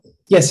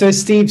Yeah, so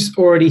as Steve's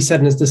already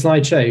said, and as the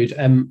slide showed,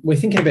 we're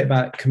thinking a bit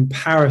about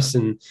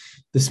comparison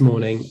this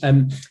morning.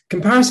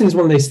 Comparison is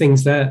one of those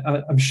things that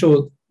I'm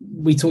sure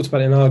we talked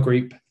about in our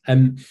group.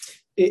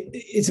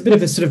 It's a bit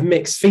of a sort of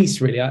mixed feast,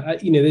 really.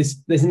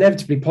 There's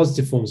inevitably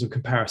positive forms of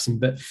comparison,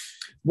 but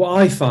what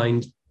I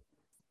find,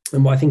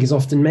 and what I think is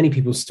often many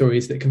people's story,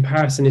 is that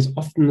comparison is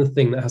often the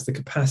thing that has the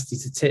capacity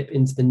to tip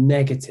into the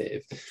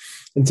negative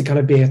and to kind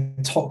of be a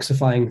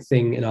toxifying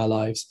thing in our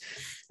lives.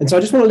 And so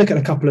I just want to look at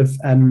a couple of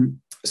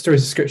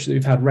stories of scripture that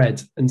we've had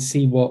read and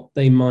see what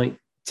they might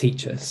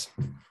teach us.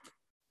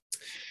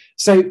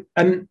 So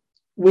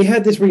we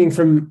heard this reading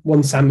from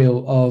 1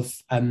 Samuel of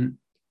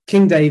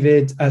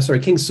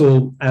King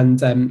Saul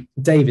and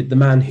David, the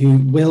man who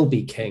will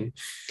be king.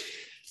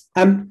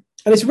 And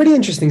it's a really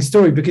interesting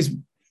story because,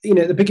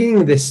 at the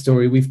beginning of this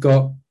story, we've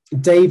got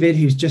David,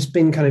 who's just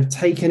been kind of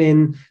taken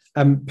in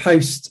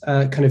post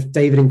kind of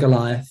David and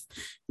Goliath,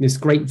 this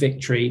great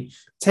victory,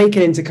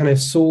 taken into kind of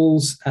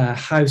Saul's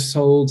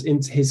household,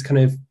 into his kind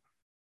of,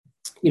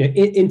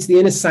 into the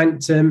inner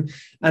sanctum,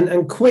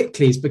 and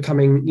quickly is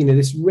becoming,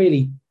 this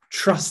really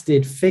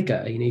trusted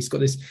figure. He's got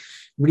this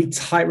really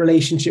tight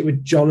relationship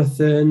with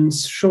Jonathan,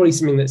 surely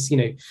something that's,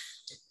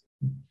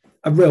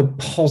 a real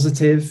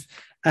positive.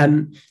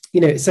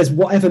 It says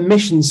whatever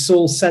mission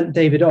Saul sent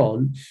David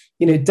on,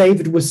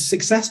 David was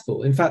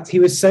successful. In fact, he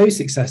was so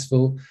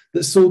successful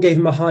that Saul gave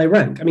him a high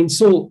rank. I mean,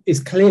 Saul is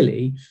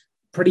clearly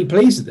pretty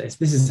pleased with this.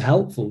 This is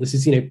helpful. This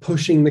is,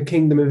 pushing the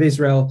kingdom of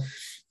Israel,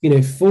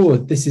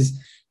 forward. This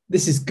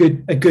is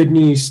good, a good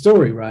news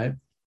story, right?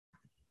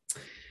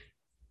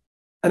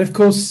 And of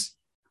course,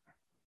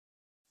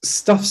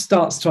 stuff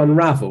starts to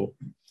unravel.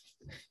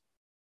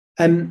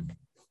 And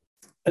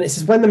it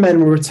says, when the men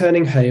were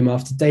returning home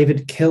after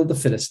David killed the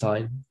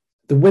Philistine,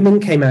 the women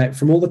came out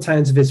from all the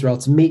towns of Israel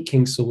to meet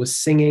King Saul with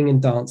singing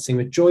and dancing,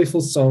 with joyful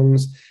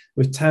songs,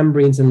 with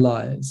tambourines and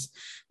lyres.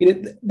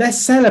 They're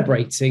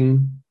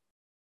celebrating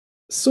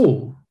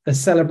Saul. They're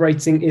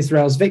celebrating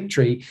Israel's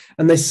victory.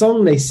 And the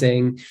song they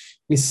sing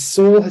is,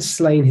 Saul has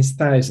slain his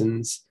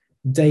thousands,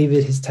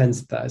 David his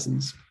tens of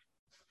thousands.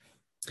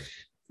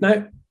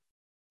 Now,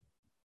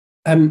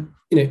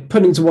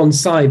 putting to one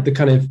side the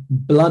kind of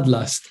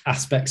bloodlust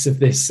aspects of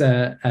this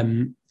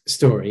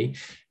story,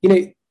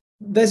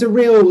 there's a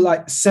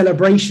real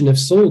celebration of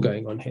Saul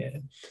going on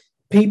here.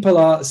 People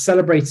are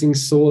celebrating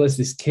Saul as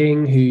this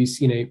king who's,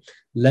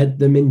 led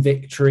them in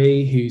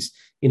victory, who's,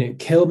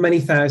 killed many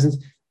thousands.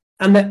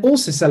 And they're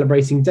also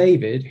celebrating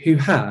David, who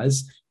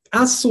has,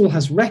 as Saul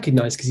has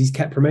recognized because he's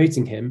kept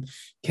promoting him,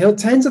 killed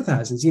tens of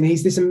thousands.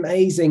 He's this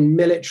amazing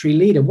military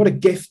leader. What a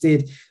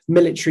gifted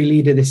military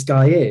leader this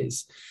guy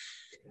is.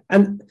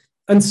 And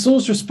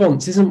Saul's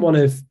response isn't one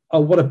of,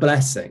 oh, what a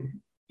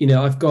blessing.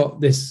 I've got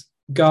this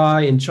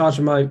guy in charge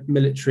of my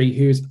military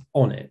who's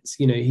on it.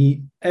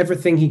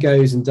 Everything he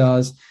goes and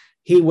does,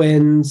 he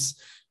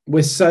wins.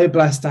 We're so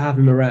blessed to have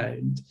him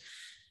around.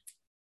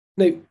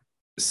 No,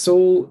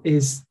 Saul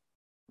is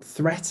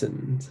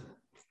threatened.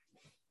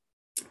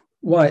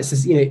 Why? It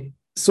says,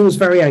 Saul's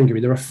very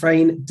angry. The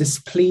refrain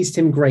displeased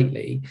him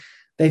greatly.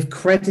 They've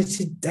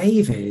credited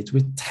David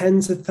with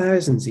tens of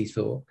thousands, he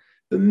thought,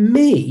 but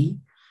me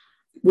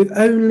with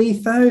only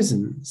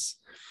thousands.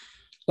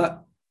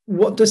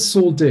 What does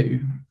Saul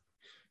do?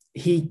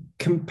 He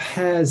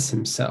compares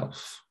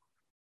himself.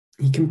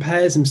 He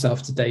compares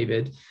himself to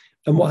David.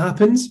 And what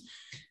happens?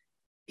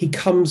 He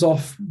comes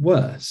off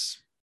worse.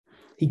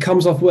 He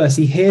comes off worse.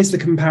 He hears the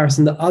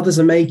comparison that others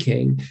are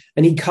making,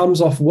 and he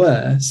comes off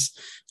worse.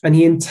 And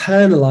he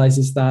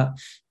internalizes that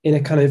in a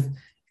kind of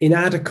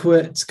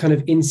inadequate kind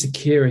of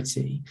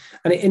insecurity.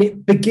 And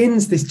it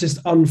begins this just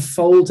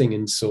unfolding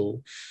in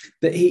Saul,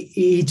 that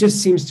he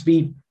just seems to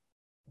be,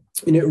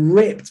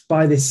 ripped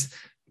by this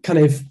kind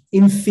of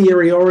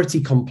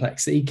inferiority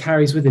complex that he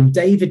carries with him.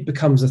 David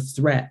becomes a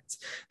threat.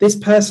 This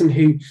person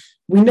who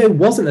we know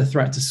wasn't a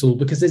threat to Saul,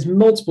 because there's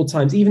multiple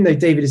times, even though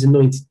David is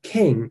anointed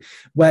king,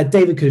 where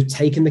David could have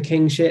taken the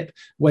kingship,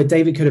 where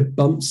David could have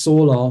bumped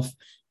Saul off,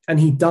 and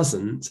he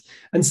doesn't.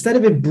 Instead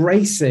of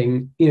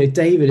embracing,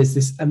 David as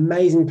this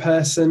amazing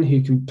person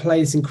who can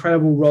play this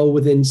incredible role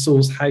within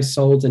Saul's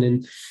household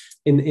and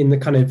in the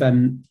kind of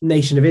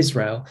nation of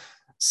Israel,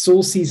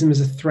 Saul sees him as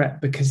a threat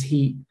because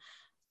he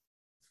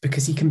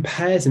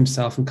compares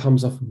himself and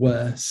comes off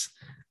worse,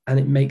 and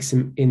it makes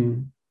him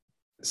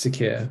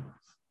insecure.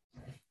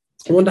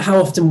 I wonder how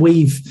often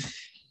we've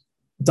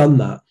done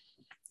that.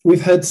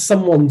 We've heard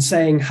someone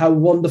saying how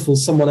wonderful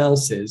someone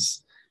else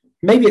is.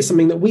 Maybe it's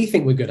something that we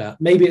think we're good at.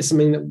 Maybe it's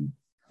something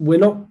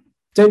that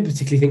don't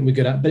particularly think we're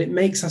good at, but it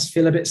makes us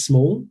feel a bit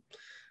small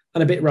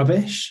and a bit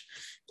rubbish.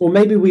 Or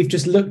maybe we've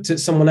just looked at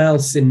someone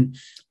else in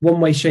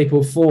one way, shape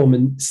or form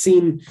and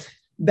seen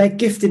their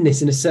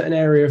giftedness in a certain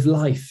area of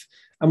life.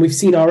 And we've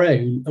seen our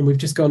own and we've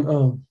just gone,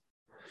 oh.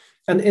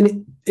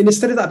 And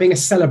instead of that being a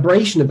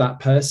celebration of that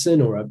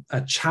person or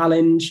a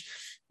challenge,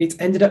 it's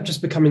ended up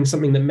just becoming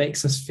something that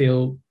makes us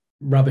feel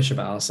rubbish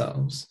about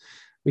ourselves.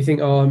 We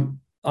think, oh,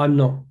 I'm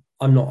not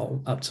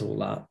up to all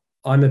that.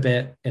 I'm a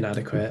bit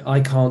inadequate.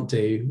 I can't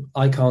do.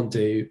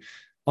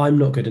 I'm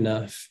not good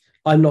enough.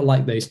 I'm not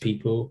like those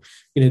people.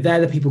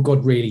 They're the people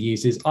God really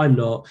uses. I'm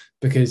not,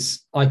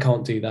 because I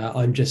can't do that.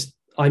 I'm just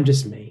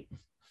me.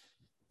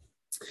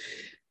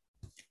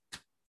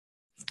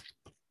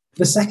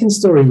 The second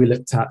story we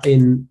looked at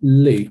in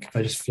Luke, if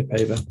I just flip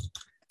over,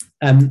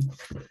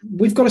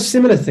 we've got a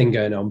similar thing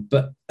going on,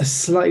 but a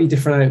slightly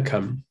different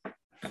outcome.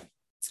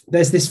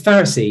 There's this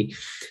Pharisee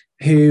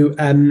who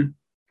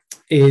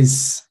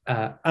is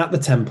at the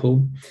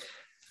temple,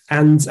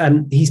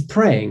 and he's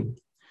praying,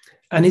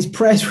 and his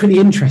prayer is really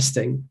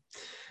interesting.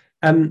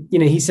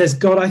 He says,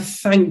 God, I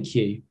thank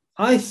you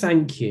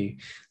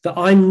that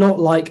I'm not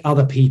like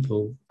other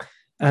people.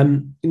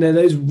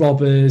 Those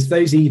robbers,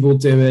 those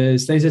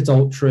evildoers, those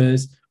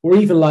adulterers, or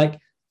even like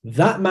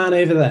that man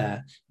over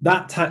there,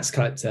 that tax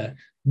collector.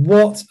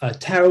 What a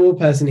terrible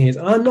person he is.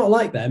 And I'm not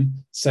like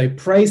them. So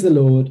praise the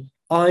Lord.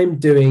 I'm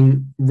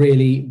doing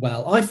really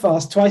well. I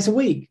fast twice a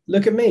week.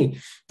 Look at me.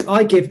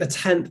 I give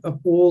 1/10 of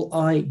all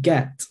I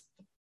get.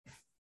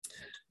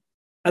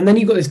 And then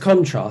you've got this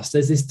contrast.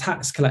 There's this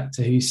tax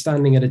collector who's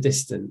standing at a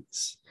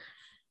distance.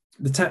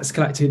 The tax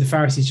collector who the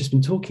Pharisee's just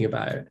been talking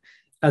about.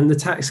 And the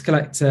tax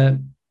collector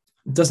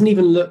doesn't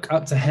even look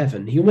up to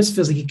heaven. He almost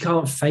feels like he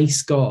can't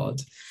face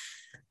God.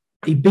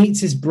 He beats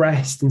his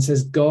breast and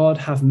says, God,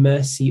 have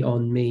mercy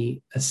on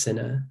me, a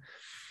sinner.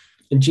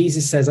 And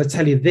Jesus says, I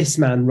tell you, this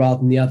man rather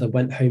than the other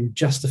went home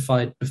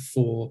justified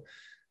before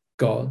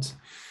God.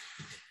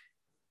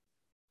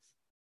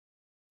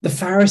 The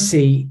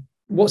Pharisee,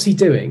 what's he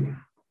doing?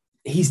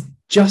 He's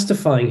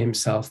justifying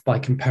himself by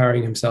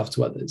comparing himself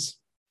to others.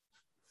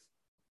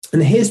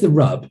 And here's the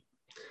rub.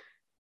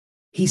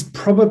 He's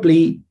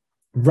probably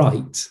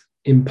right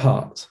in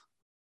part.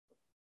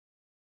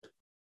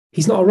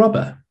 He's not a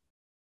robber.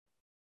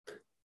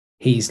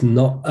 He's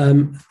not,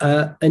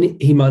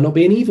 he might not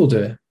be an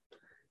evildoer.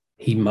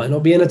 He might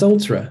not be an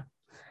adulterer.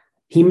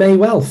 He may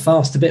well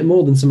fast a bit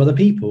more than some other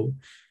people.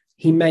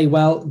 He may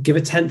well give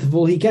 1/10 of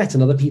all he gets,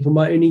 and other people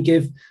might only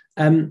give,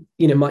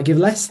 might give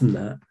less than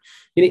that.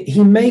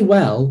 He may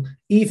well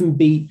even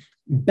be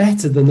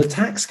better than the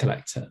tax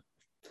collector.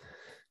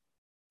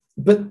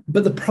 But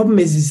the problem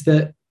is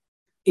that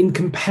in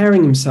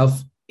comparing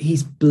himself,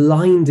 he's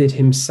blinded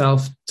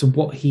himself to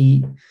what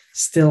he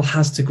still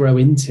has to grow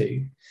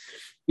into.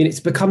 It's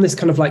become this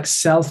kind of like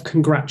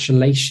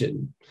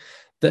self-congratulation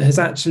that has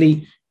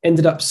actually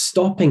ended up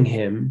stopping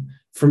him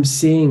from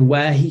seeing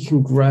where he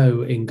can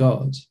grow in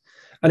God.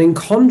 And in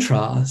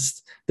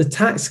contrast, the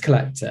tax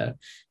collector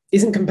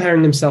isn't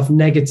comparing himself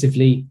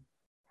negatively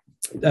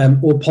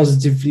or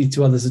positively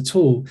to others at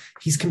all.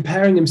 He's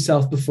comparing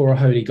himself before a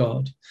holy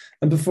God.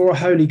 And before a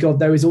holy God,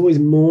 there is always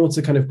more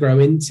to kind of grow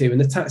into. And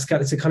the tax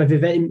collector kind of,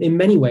 in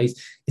many ways,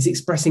 is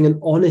expressing an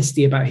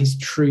honesty about his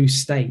true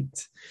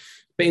state.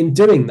 But in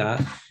doing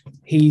that,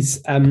 he's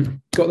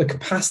got the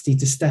capacity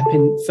to step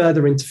in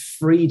further into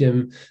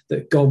freedom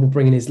that God will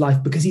bring in his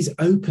life, because he's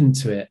open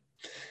to it,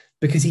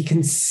 because he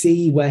can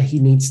see where he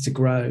needs to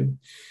grow.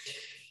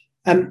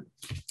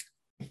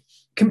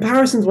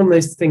 Comparison is one of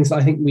those things that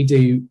I think we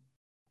do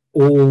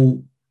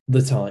all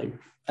the time.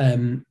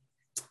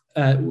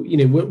 We're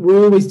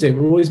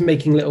always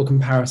making little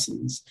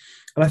comparisons.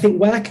 And I think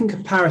where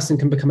comparison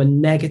can become a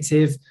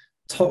negative,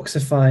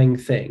 toxifying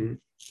thing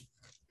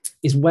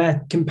is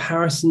where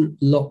comparison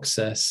locks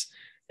us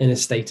in a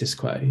status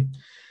quo.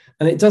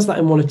 And it does that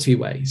in one of two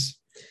ways.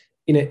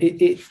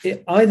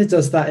 It either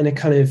does that in a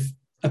kind of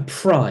a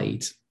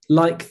pride,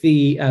 like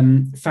the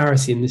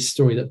Pharisee in this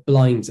story, that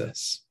blinds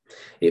us.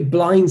 It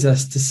blinds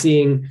us to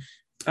seeing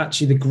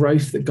actually the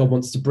growth that God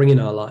wants to bring in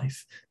our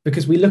life,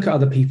 because we look at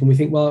other people and we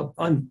think, well,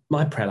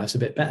 my prayer life's a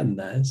bit better than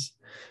theirs.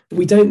 But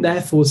we don't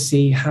therefore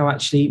see how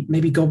actually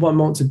maybe God might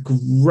want to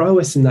grow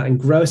us in that and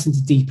grow us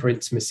into deeper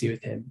intimacy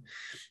with him.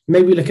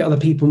 Maybe we look at other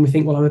people and we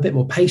think, well, I'm a bit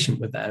more patient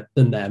with them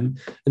than them.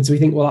 And so we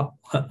think, well,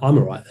 I'm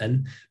all right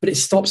then. But it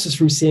stops us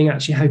from seeing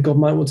actually how God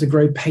might want to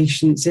grow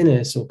patience in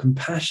us, or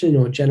compassion,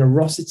 or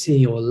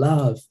generosity, or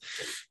love.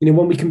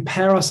 When we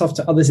compare ourselves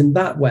to others in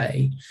that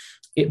way,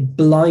 it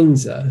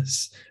blinds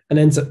us and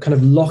ends up kind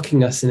of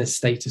locking us in a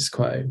status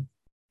quo.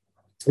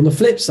 On the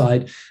flip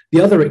side,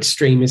 the other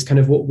extreme is kind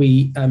of what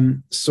we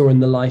saw in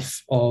the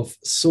life of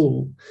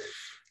Saul.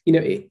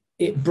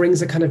 It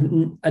brings a kind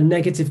of a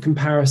negative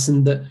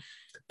comparison that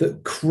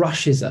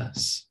crushes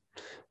us,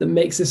 that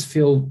makes us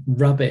feel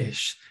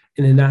rubbish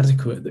and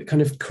inadequate, that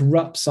kind of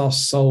corrupts our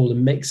soul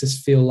and makes us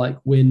feel like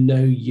we're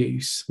no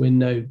use, we're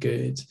no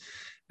good.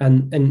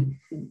 And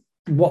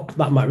what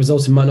that might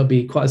result in might not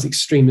be quite as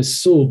extreme as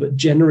Saul, but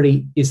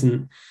generally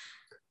isn't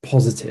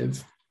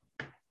positive.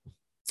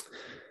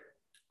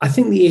 I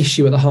think the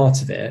issue at the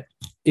heart of it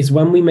is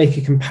when we make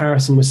a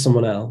comparison with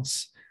someone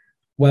else,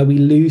 where we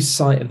lose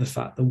sight of the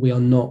fact that we are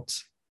not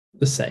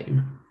the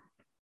same.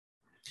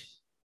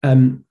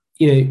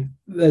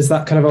 There's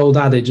that kind of old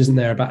adage, isn't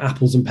there, about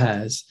apples and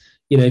pears?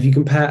 If you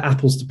compare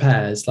apples to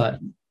pears, like,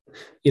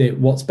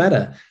 what's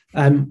better?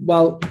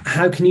 Well,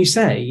 how can you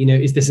say,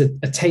 is this a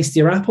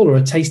tastier apple or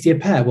a tastier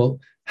pear? Well,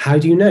 how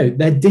do you know?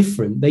 They're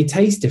different. They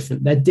taste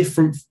different. They're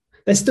different.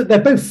 They're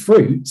both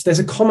fruits. There's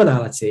a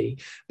commonality,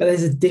 but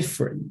there's a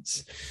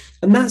difference.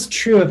 And that's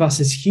true of us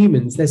as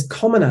humans. There's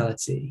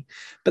commonality,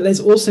 but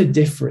there's also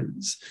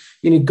difference.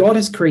 God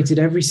has created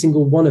every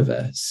single one of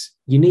us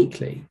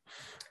uniquely.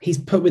 He's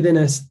put within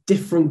us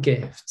different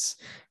gifts.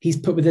 He's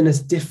put within us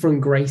different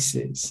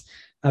graces.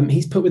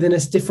 He's put within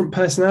us different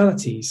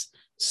personalities.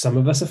 Some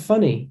of us are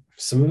funny.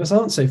 Some of us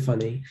aren't so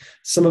funny.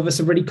 Some of us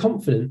are really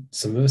confident.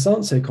 Some of us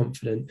aren't so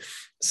confident.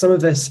 Some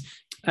of us,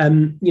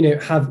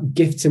 have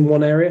gifts in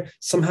one area.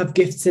 Some have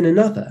gifts in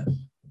another.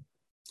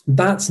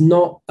 That's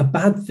not a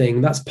bad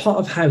thing. That's part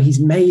of how he's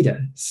made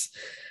us.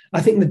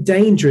 I think the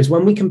danger is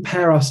when we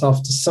compare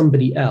ourselves to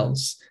somebody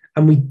else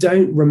and we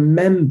don't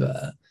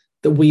remember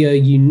that we are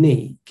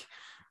unique,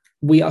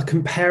 we are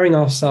comparing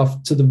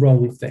ourselves to the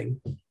wrong thing,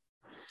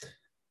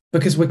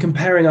 because we're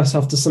comparing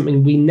ourselves to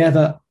something we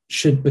never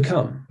should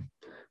become,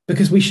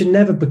 because we should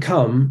never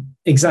become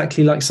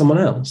exactly like someone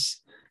else,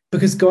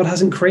 because God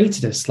hasn't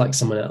created us like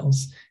someone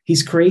else.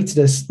 He's created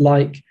us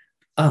like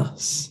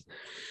us.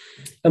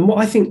 And what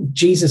I think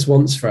Jesus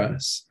wants for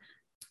us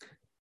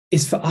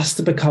is for us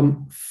to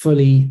become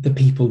fully the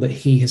people that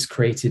he has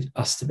created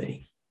us to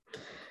be.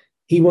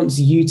 He wants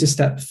you to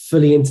step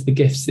fully into the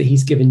gifts that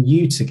he's given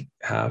you to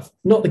have,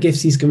 not the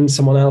gifts he's given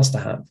someone else to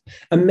have.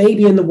 And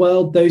maybe in the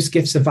world, those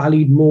gifts are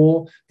valued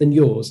more than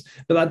yours,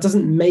 but that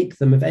doesn't make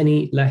them of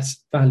any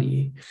less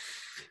value.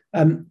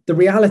 The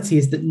reality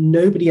is that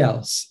nobody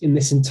else in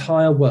this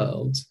entire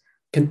world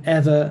can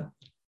ever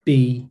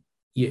be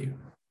you.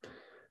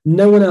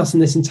 No one else in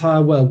this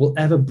entire world will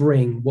ever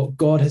bring what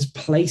God has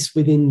placed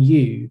within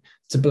you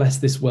to bless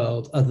this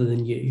world other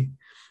than you.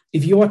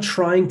 If you are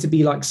trying to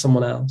be like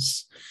someone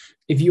else,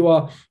 if you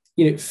are,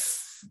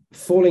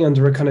 falling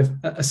under a kind of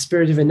a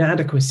spirit of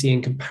inadequacy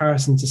in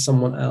comparison to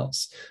someone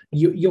else,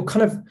 you're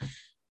kind of,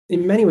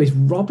 in many ways,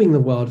 robbing the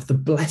world of the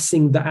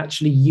blessing that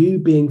actually you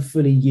being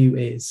fully you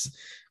is.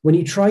 When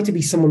you try to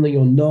be someone that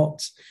you're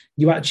not,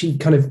 you actually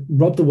kind of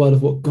rob the world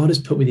of what God has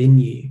put within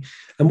you.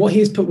 And what he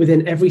has put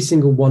within every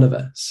single one of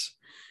us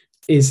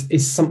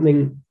is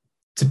something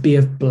to be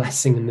of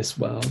blessing in this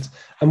world.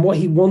 And what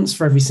he wants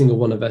for every single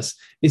one of us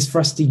is for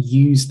us to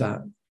use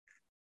that.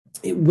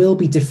 It will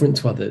be different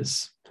to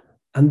others,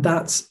 and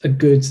that's a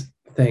good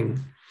thing.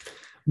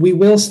 We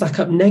will stack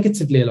up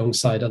negatively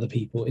alongside other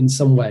people in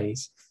some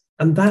ways,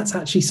 and that's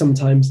actually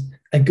sometimes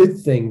a good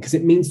thing, because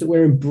it means that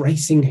we're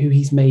embracing who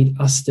he's made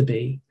us to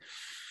be.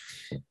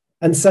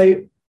 And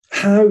so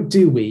how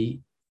do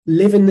we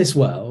live in this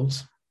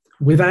world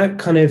without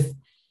kind of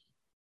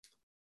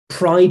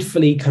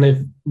pridefully kind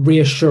of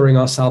reassuring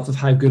ourselves of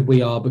how good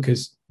we are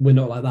because we're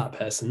not like that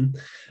person,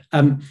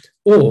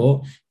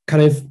 or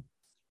kind of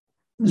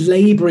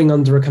laboring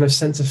under a kind of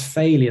sense of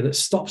failure that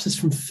stops us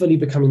from fully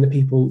becoming the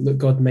people that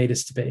God made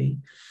us to be?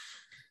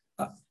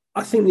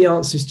 I think the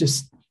answer is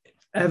just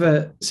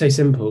ever so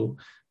simple,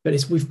 but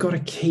we've got to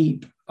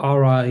keep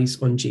our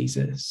eyes on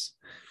Jesus.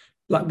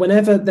 Like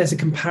whenever there's a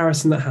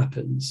comparison that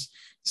happens,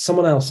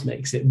 someone else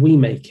makes it, we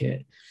make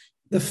it.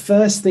 The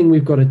first thing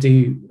we've got to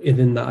do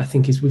within that, I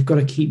think, is we've got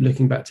to keep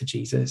looking back to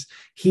Jesus.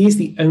 He is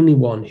the only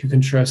one who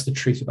can show us the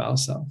truth about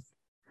ourselves.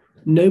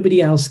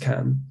 Nobody else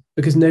can,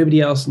 because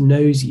nobody else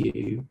knows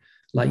you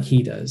like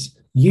he does.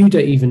 You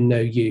don't even know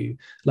you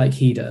like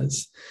he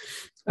does.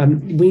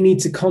 We need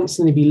to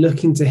constantly be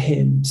looking to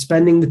him,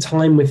 spending the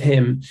time with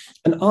him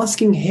and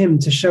asking him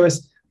to show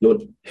us,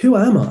 Lord, who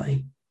am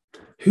I?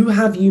 Who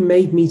have you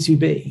made me to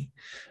be?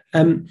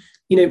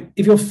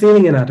 If you're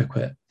feeling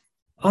inadequate,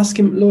 ask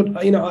him, Lord,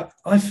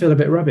 I feel a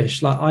bit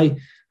rubbish. Like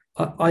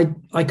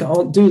I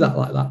can't do that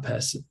like that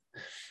person.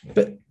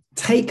 But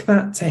take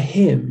that to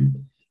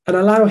him and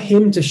allow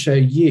him to show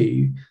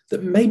you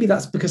that maybe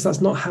that's because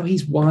that's not how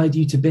he's wired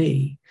you to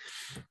be.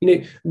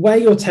 Where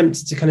you're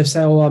tempted to kind of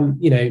say, oh, I'm,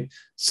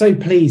 so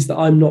pleased that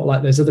I'm not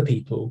like those other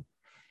people.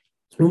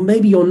 Well,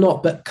 maybe you're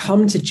not, but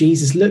come to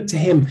Jesus, look to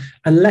him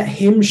and let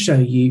him show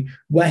you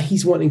where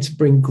he's wanting to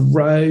bring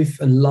growth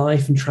and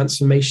life and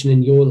transformation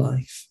in your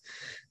life.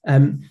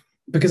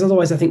 Because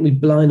otherwise I think we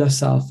blind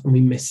ourselves and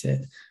we miss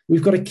it.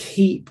 We've got to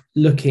keep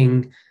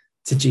looking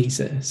to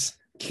Jesus.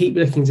 Keep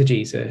looking to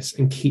Jesus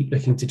and keep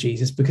looking to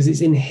Jesus, because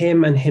it's in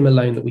him and him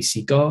alone that we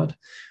see God.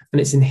 And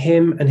it's in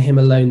him and him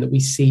alone that we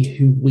see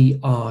who we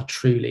are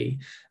truly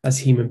as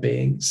human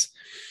beings.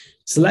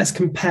 So let's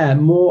compare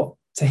more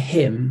to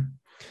him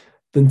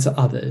than to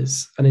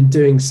others. And in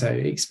doing so,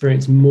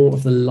 experience more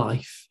of the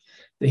life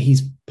that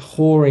he's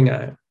pouring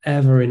out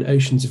ever in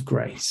oceans of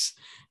grace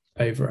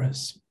over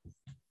us.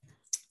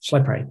 Shall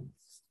I pray?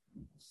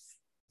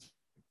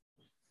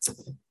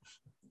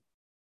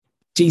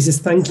 Jesus,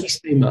 thank you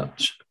so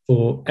much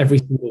for every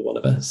single one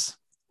of us.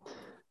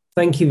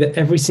 Thank you that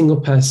every single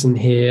person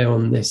here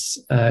on this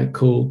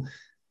call,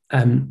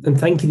 and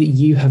thank you that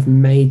you have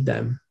made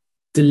them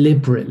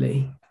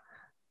deliberately,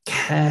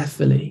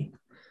 carefully,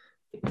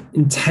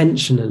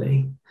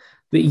 intentionally,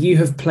 that you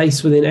have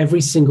placed within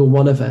every single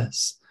one of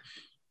us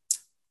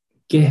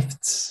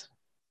gifts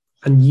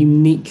and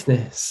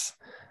uniqueness,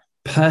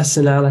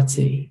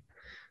 personality,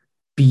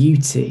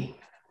 beauty.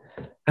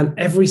 And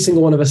every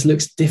single one of us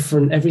looks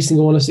different. Every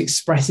single one of us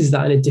expresses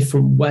that in a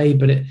different way,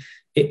 but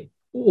it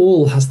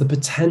all has the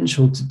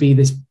potential to be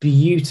this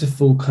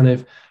beautiful kind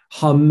of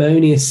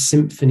harmonious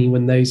symphony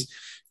when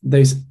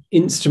those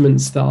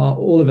instruments that are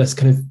all of us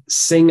kind of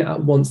sing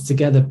at once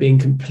together, being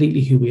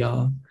completely who we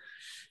are.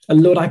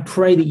 And Lord, I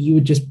pray that you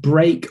would just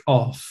break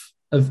off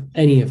of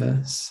any of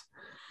us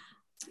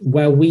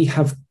where we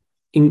have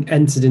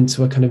entered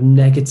into a kind of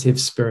negative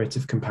spirit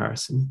of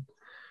comparison.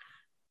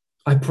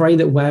 I pray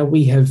that where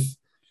we have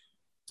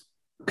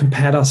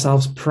compared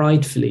ourselves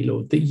pridefully,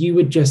 Lord, that you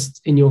would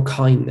just, in your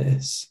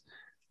kindness,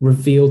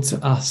 reveal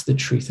to us the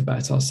truth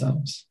about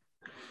ourselves.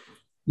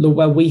 Lord,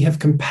 where we have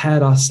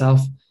compared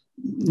ourselves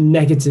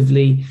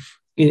negatively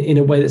in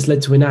a way that's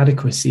led to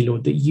inadequacy,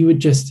 Lord, that you would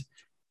just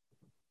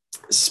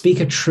speak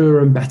a truer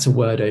and better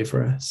word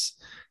over us,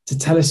 to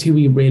tell us who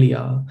we really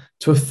are,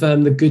 to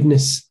affirm the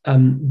goodness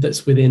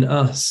that's within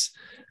us,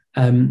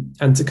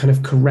 and to kind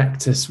of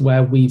correct us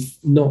where we've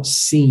not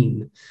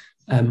seen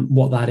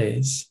what that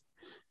is.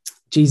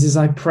 Jesus,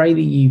 I pray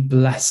that you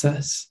bless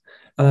us,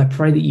 and I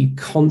pray that you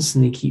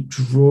constantly keep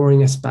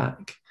drawing us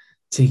back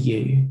to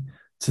you,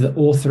 to the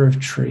author of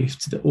truth,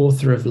 to the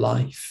author of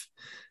life,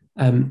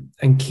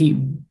 and keep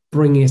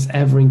bringing us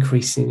ever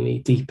increasingly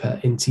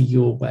deeper into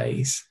your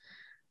ways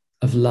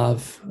of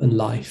love and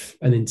life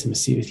and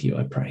intimacy with you,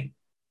 I pray.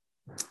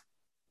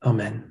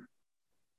 Amen.